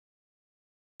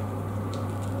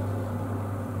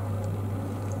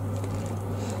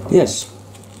Yes,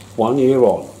 1 year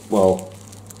on. Well,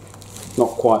 not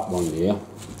quite 1 year,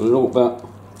 a little bit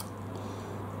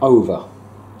over.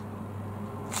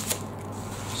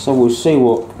 So we'll see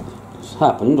what's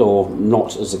happened, or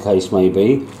not, as the case may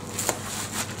be.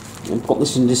 I've got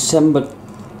this in December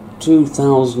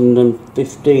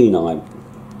 2015, I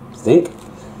think.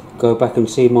 Go back and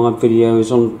see my videos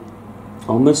on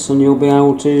this and you'll be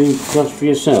able to judge for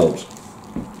yourselves.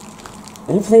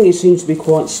 Everything seems to be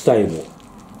quite stable.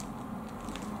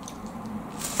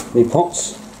 The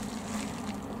pots,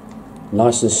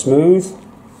 nice and smooth.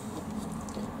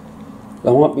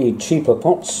 There might be cheaper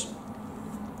pots,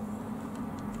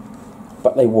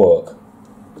 but they work.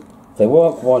 If they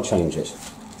work, why change it?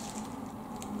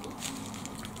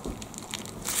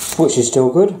 Switch is still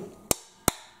good.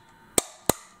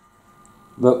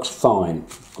 Works fine.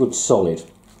 Good solid.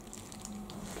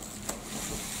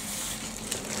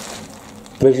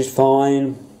 Bridge is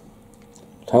fine.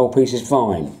 Tailpiece is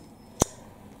fine.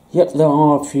 Yet there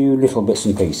are a few little bits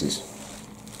and pieces.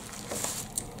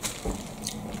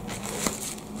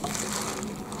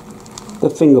 The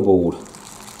fingerboard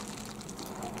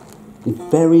is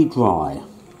very dry.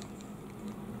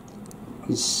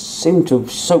 It seemed to have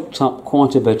soaked up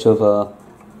quite a bit of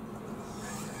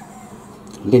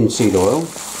linseed oil,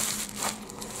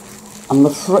 and the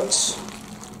frets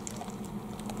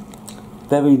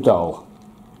very dull.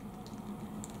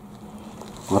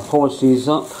 I polished these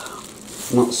up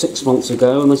about 6 months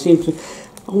ago and they seem to,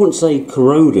 I wouldn't say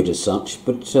corroded as such,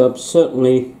 but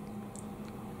certainly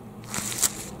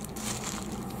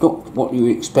got what you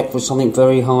expect for something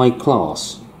very high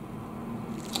class.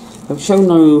 They've shown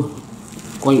no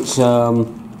great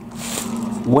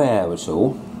wear at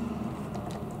all.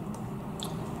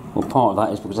 Well, part of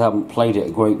that is because I haven't played it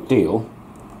a great deal,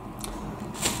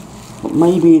 but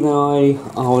maybe they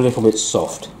are a little bit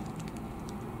soft.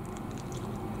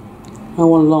 Now,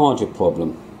 one larger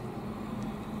problem.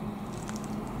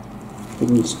 We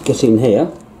can just get in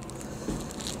here.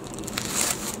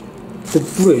 The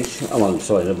bridge, oh I'm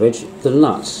sorry, the bridge, the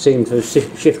nuts seem to have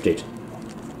shifted.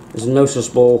 There's a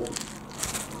noticeable,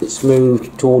 it's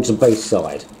moved towards the base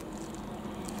side.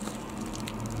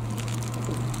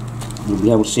 You'll be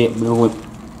able to see it a little bit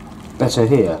better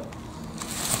here.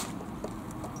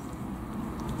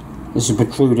 This is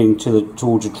protruding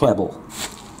towards the treble.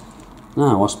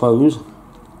 Now I suppose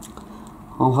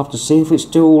I'll have to see if it's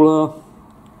still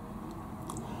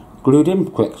glued in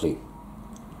correctly.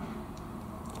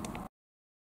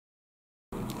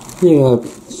 Yeah,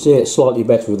 see it slightly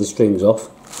better with the strings off.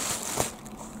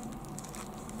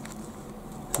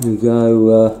 There we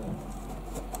go.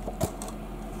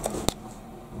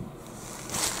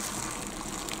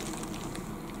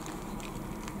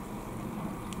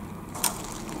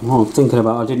 Well, I'm thinking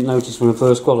about, I didn't notice when I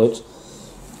first got it,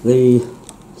 the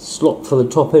slot for the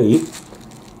top E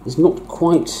is not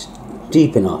quite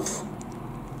deep enough.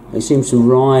 It seems to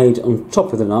ride on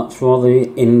top of the nuts rather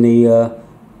than in the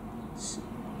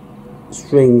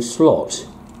string slot.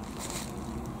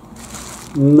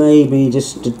 Maybe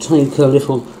just to take a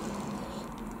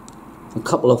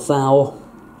couple of thou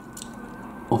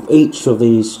off each of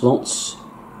these slots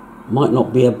might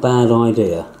not be a bad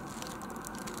idea.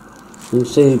 You can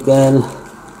see again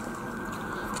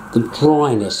the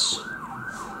dryness,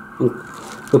 and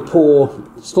the pore,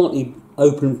 slightly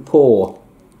open pore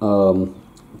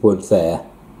wood there.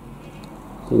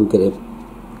 So we'll get it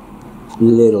a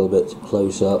little bit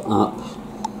closer up.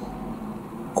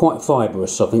 Quite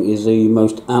fibrous, I think, is the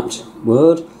most apt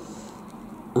word.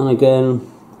 And again,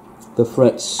 the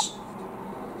frets,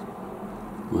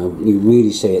 well, you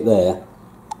really see it there.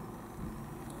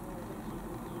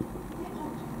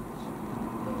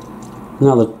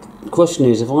 Now the question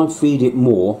is, if I feed it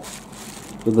more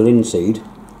with the linseed,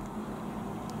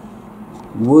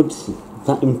 would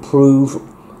that improve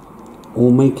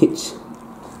or make it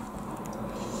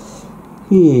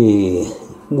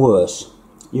worse?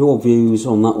 Your views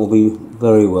on that will be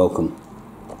very welcome.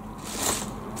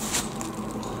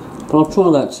 But I'll try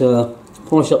that,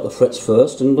 polish up the frets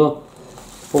first, and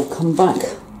we'll come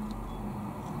back.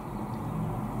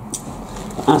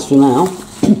 As for now,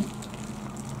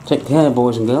 take care,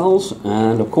 boys and girls,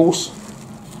 and of course,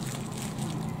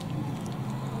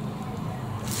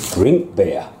 drink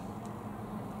beer.